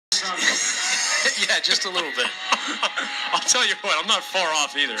Yeah, just a little bit. I'll tell you what, I'm not far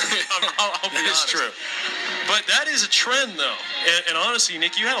off either. I'll be honest. That's true. But that is a trend, though. And honestly,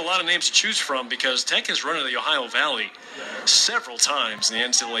 Nick, you had a lot of names to choose from because Tech has run into the Ohio Valley several times in the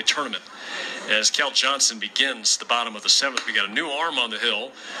NCAA tournament. As Kel Johnson begins the bottom of the seventh, we got a new arm on the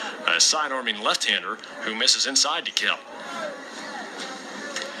hill, a side-arming left-hander who misses inside to Kel.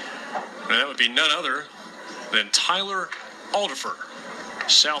 And that would be none other than Tyler Alderfer,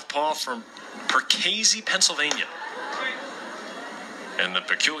 southpaw from Perkasie, Pennsylvania. And the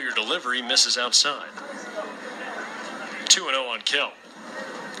peculiar delivery misses outside. 2-0 on Kel.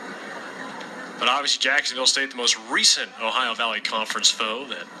 But obviously Jacksonville State, the most recent Ohio Valley Conference foe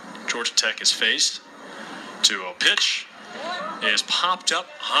that Georgia Tech has faced. 2-0 pitch is popped up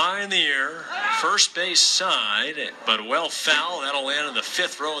high in the air, first base side, but well foul. That'll land in the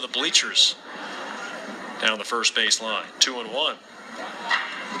fifth row of the bleachers down the first base line. 2-1.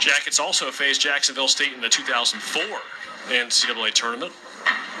 Jackets also faced Jacksonville State in the 2004 NCAA tournament.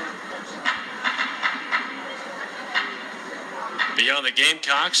 Beyond the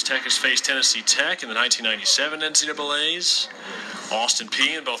Gamecocks, Tech has faced Tennessee Tech in the 1997 NCAAs, Austin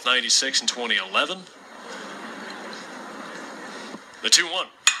Peay in both 96 and 2011. The 2-1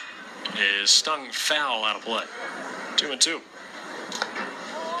 is stung foul out of play. 2-2.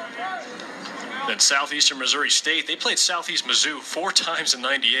 Then Southeastern Missouri State, they played Southeast Mizzou 4 times in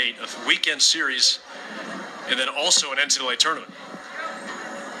 98, a weekend series, and then also an NCAA tournament.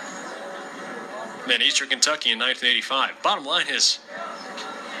 Then Eastern Kentucky in 1985. Bottom line is,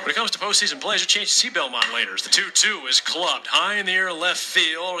 when it comes to postseason plays, a chance to see Belmont later. The 2-2 is clubbed high in the air left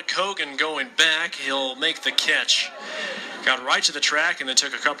field. Kogan going back. He'll make the catch. Got right to the track and then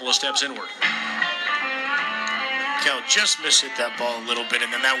took a couple of steps inward. Kel just missed that ball a little bit,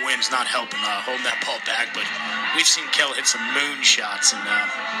 and then that wind's not helping holding that ball back. But we've seen Kel hit some moon shots, and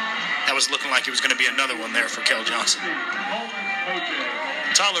that was looking like it was going to be another one there for Kel Johnson.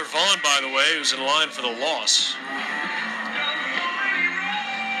 Tyler Vaughn, by the way, who's in line for the loss.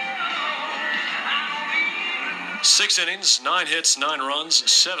 Six innings, 9 hits, 9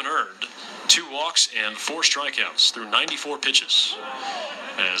 runs, 7 earned, 2 walks, and 4 strikeouts through 94 pitches.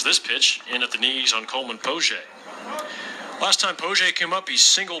 As this pitch in at the knees on Coleman Poget. Last time Poget came up, he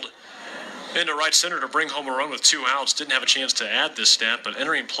singled into right center to bring home a run with 2 outs. Didn't have a chance to add this stat, but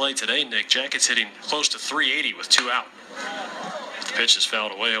entering play today, Nick, Jackets hitting close to 380 with 2 out. The pitch is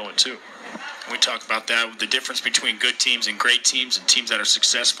fouled away 0-2. We talk about that, the difference between good teams and great teams and teams that are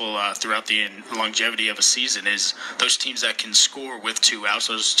successful throughout the longevity of a season is those teams that can score with 2 outs,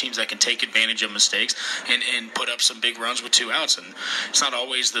 those teams that can take advantage of mistakes and put up some big runs with 2 outs. And it's not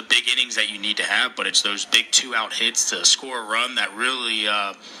always the big innings that you need to have, but it's those big 2-out hits to score a run that really...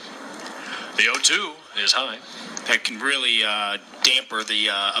 the 0-2 is high. That can really damper the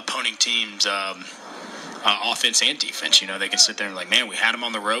opposing team's... offense and defense. You know, they can sit there and like, man, we had them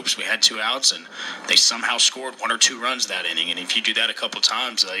on the ropes, we had 2 outs, and they somehow scored 1 or 2 runs that inning. And if you do that a couple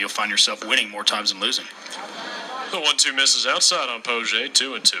times, you'll find yourself winning more times than losing. The 1-2 misses outside on Poget,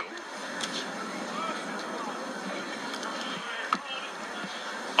 2-2.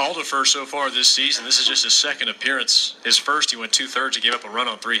 Alderfer so far this season, this is just his second appearance. His first, he went 2/3. He gave up a run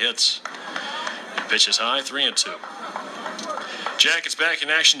on 3 hits. Pitch is high, 3-2. Jackets back in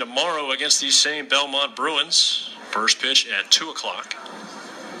action tomorrow against these same Belmont Bruins. First pitch at 2 o'clock.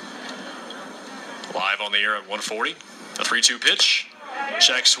 Live on the air at 1:40. A 3-2 pitch.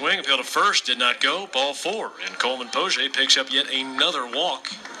 Check swing, appeal to first, did not go. Ball 4. And Coleman Poget picks up yet another walk.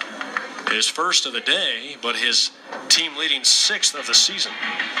 His first of the day, but his team-leading 6th of the season.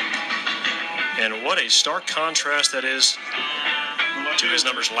 And what a stark contrast that is to his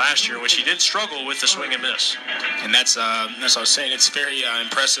numbers last year, which he did struggle with the swing and miss. And that's what I was saying. It's very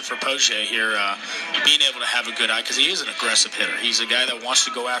impressive for Poget here, being able to have a good eye, because he is an aggressive hitter. He's a guy that wants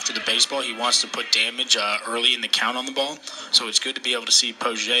to go after the baseball. He wants to put damage early in the count on the ball. So it's good to be able to see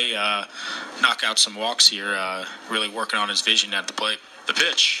Poget knock out some walks here, really working on his vision at the plate. The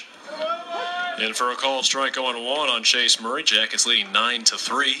pitch. In for a called strike 0-1 on Chase Murray. Jackets leading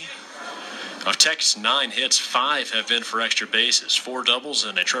 9-3. Of Tech's 9 hits, 5 have been for extra bases, 4 doubles,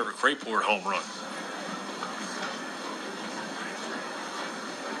 and a Trevor Crayport home run.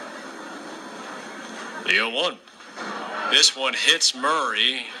 The 0-1. This one hits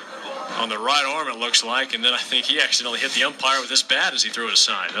Murray on the right arm, it looks like, and then I think he accidentally hit the umpire with his bat as he threw it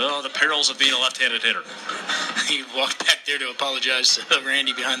aside. Oh, the perils of being a left-handed hitter. He walked back there to apologize to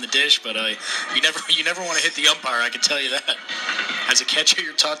Randy behind the dish, but you never want to hit the umpire, I can tell you that. as a catcher,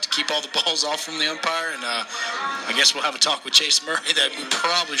 you're taught to keep all the balls off from the umpire, and I guess we'll have a talk with Chase Murray that we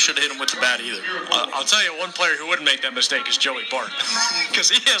probably shouldn't hit him with the bat either. I'll tell you, one player who wouldn't make that mistake is Joey Bart, because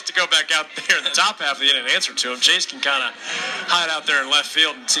he has to go back out there in the top half of the inning and answer to him. Chase can kind of hide out there in left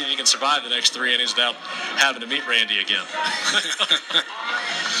field and see if he can survive the next 3 innings without having to meet Randy again.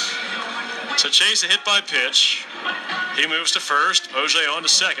 So Chase a hit by pitch. He moves to first, Pogé on to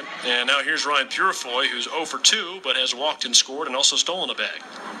second, and now here's Ryan Purifoy, who's 0 for 2, but has walked and scored and also stolen a bag.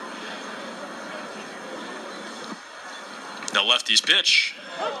 Now lefty's pitch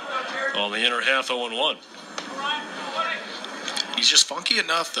on the inner half, 0-1. He's just funky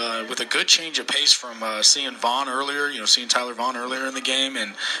enough with a good change of pace from seeing Vaughn earlier, seeing Tyler Vaughn earlier in the game,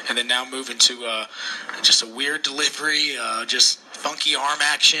 and then now moving to just a weird delivery, just funky arm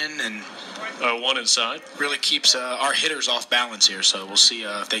action, and 1 inside. Really keeps our hitters off balance here. So we'll see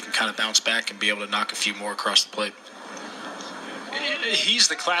if they can kind of bounce back and be able to knock a few more across the plate. He's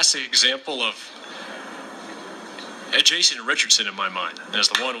the classic example of Jason Richardson in my mind as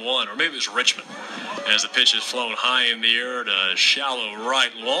the 1-1, or maybe it was Richmond, as the pitch is flown high in the air to shallow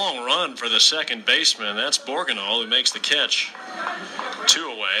right. Long run for the second baseman. That's Borgenol who makes the catch. 2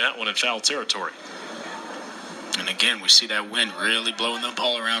 away. That one in foul territory. And again, we see that wind really blowing the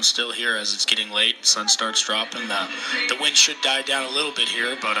ball around still here as it's getting late. Sun starts dropping. The wind should die down a little bit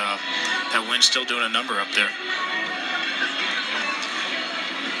here, but that wind's still doing a number up there.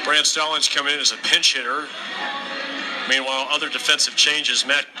 Brant Stallings coming in as a pinch hitter. Meanwhile, other defensive changes.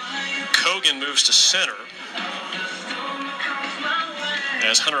 Matt Cogan moves to center,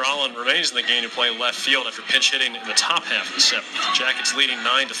 as Hunter Allen remains in the game to play left field after pinch hitting in the top half of the 7th. Jackets leading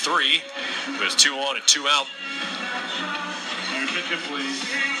 9-3 with 2 on and 2 out.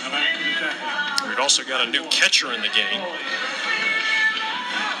 We've also got a new catcher in the game.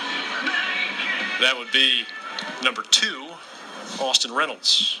 That would be number 2, Austin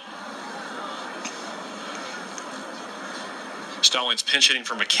Reynolds. Stallings pinch hitting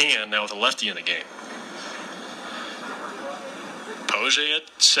for McCann, now with a lefty in the game. Pogé at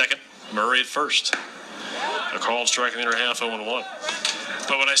second, Murray at first. A called strike in the inner half, 0-1.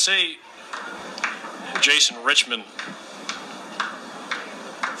 But when I say Jason Richmond,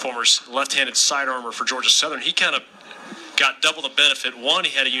 former left-handed sidearmer for Georgia Southern, he kind of got double the benefit. 1,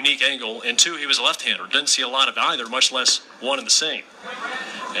 he had a unique angle, and 2, he was a left-hander. Didn't see a lot of either, much less one and the same,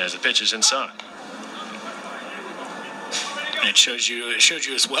 as the pitch is inside. And it shows you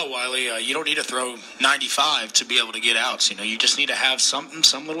as well, Wiley. You don't need to throw 95 to be able to get outs. You just need to have something,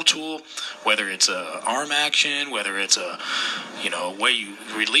 some little tool, whether it's a arm action, whether it's a way you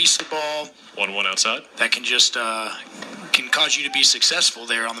release the ball. 1-1 outside. That can just can cause you to be successful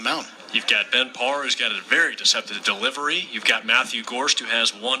there on the mound. You've got Ben Parr, who's got a very deceptive delivery. You've got Matthew Gorst, who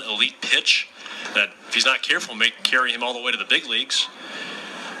has one elite pitch that, if he's not careful, may carry him all the way to the big leagues.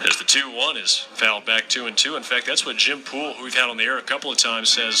 As the 2-1 is fouled back 2-2. In fact, that's what Jim Poole, who we've had on the air a couple of times,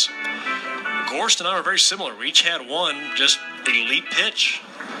 says. Gorst and I are very similar. We each had one just elite pitch.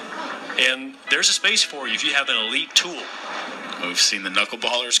 And there's a space for you if you have an elite tool. We've seen the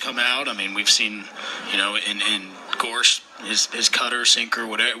knuckleballers come out. I mean, we've seen, in Gorst, his cutter, sinker,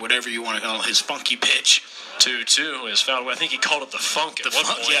 whatever you want to call it, his funky pitch. 2-2 is fouled away. I think he called it the funk at one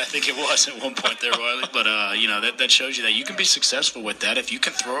point. Yeah, I think it was at one point there, Wiley. But, that shows you that you can be successful with that. If you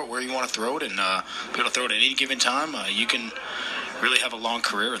can throw it where you want to throw it and be able to throw it at any given time, you can really have a long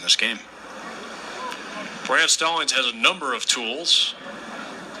career in this game. Brant Stallings has a number of tools.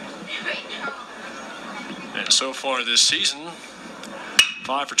 And so far this season,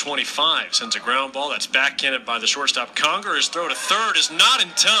 5 for 25. Sends a ground ball. That's backhanded by the shortstop. Conger. His throw to third is not in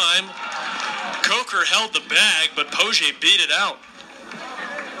time. Coker held the bag, but Pogé beat it out.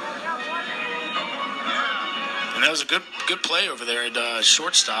 And that was a good play over there at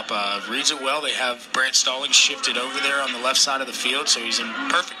shortstop. Reads it well. They have Brant Stallings shifted over there on the left side of the field, so he's in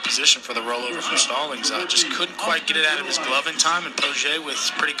perfect position for the rollover from Stallings. Just couldn't quite get it out of his glove in time, and Pogé, with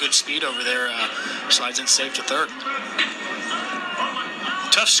pretty good speed over there, slides in safe to third.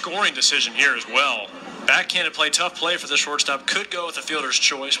 Tough scoring decision here as well. Backhanded play, tough play for the shortstop. Could go with the fielder's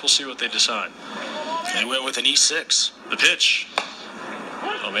choice. We'll see what they decide. They went with an E6. The pitch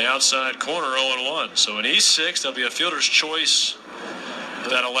on the outside corner, 0-1. So an E6, there'll be a fielder's choice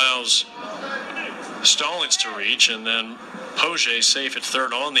that allows Stallings to reach, and then Pogé safe at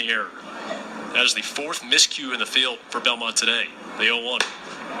third on the error. That is the 4th miscue in the field for Belmont today. The 0-1.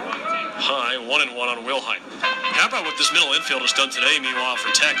 High, 1-1 on Wilhite. How about what this middle infield has done today, meanwhile,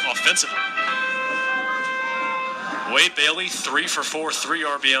 for Tech offensively? Wade Bailey, 3 for 4, 3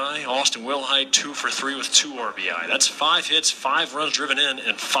 RBI. Austin Wilhite, 2 for 3 with 2 RBI. That's 5 hits, 5 runs driven in,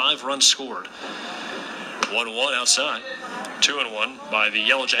 and 5 runs scored. 1-1 outside. 2-1 by the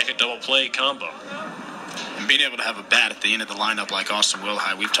Yellow Jacket double play combo. And being able to have a bat at the end of the lineup like Austin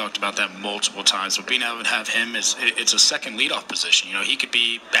Wilhite, we've talked about that multiple times, but being able to have him, it's a second leadoff position. You know, he could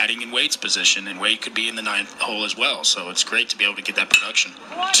be batting in Wade's position, and Wade could be in the ninth hole as well, so it's great to be able to get that production.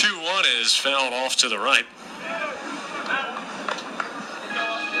 2-1 is fouled off to the right.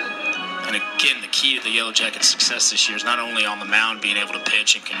 And again, the key to the Yellow Jackets' success this year is not only on the mound being able to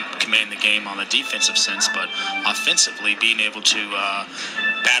pitch and command the game on a defensive sense, but offensively being able to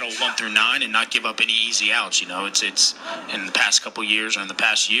battle 1 through 9 and not give up any easy outs. You know, it's in the past couple years or in the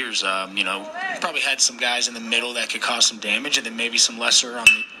past years, you know, probably had some guys in the middle that could cause some damage, and then maybe some lesser on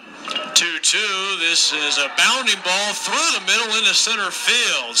the 2-2. This is a bounding ball through the middle into center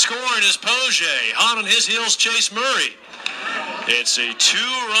field. Scoring is Poge. Hot on his heels, Chase Murray. It's a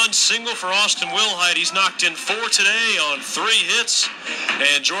 2-run single for Austin Wilhite. He's knocked in 4 today on 3 hits,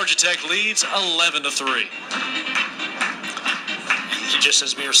 and Georgia Tech leads 11-3. Just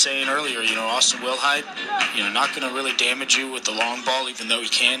as we were saying earlier, you know, Austin Wilhite, you know, not going to really damage you with the long ball, even though he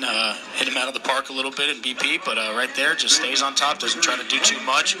can hit him out of the park a little bit in BP, but right there just stays on top, doesn't try to do too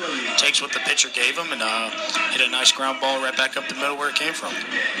much, takes what the pitcher gave him, and hit a nice ground ball right back up the middle where it came from.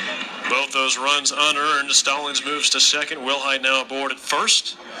 Both those runs unearned. Stallings moves to second. Wilhite now aboard at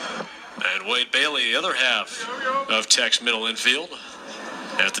first. And Wade Bailey, the other half of Tech's middle infield,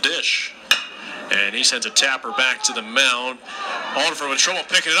 at the dish. And he sends a tapper back to the mound. Alderfer with trouble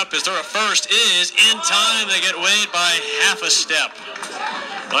picking it up. His throw to first is in time. They get Wade by half a step.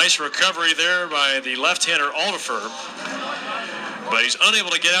 Nice recovery there by the left-hander Alderfer. But he's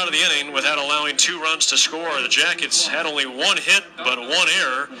unable to get out of the inning without allowing 2 runs to score. The Jackets had only 1 hit, but 1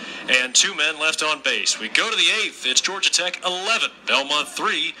 error, and 2 men left on base. We go to the 8th. It's Georgia Tech 11, Belmont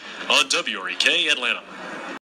 3 on WREK Atlanta.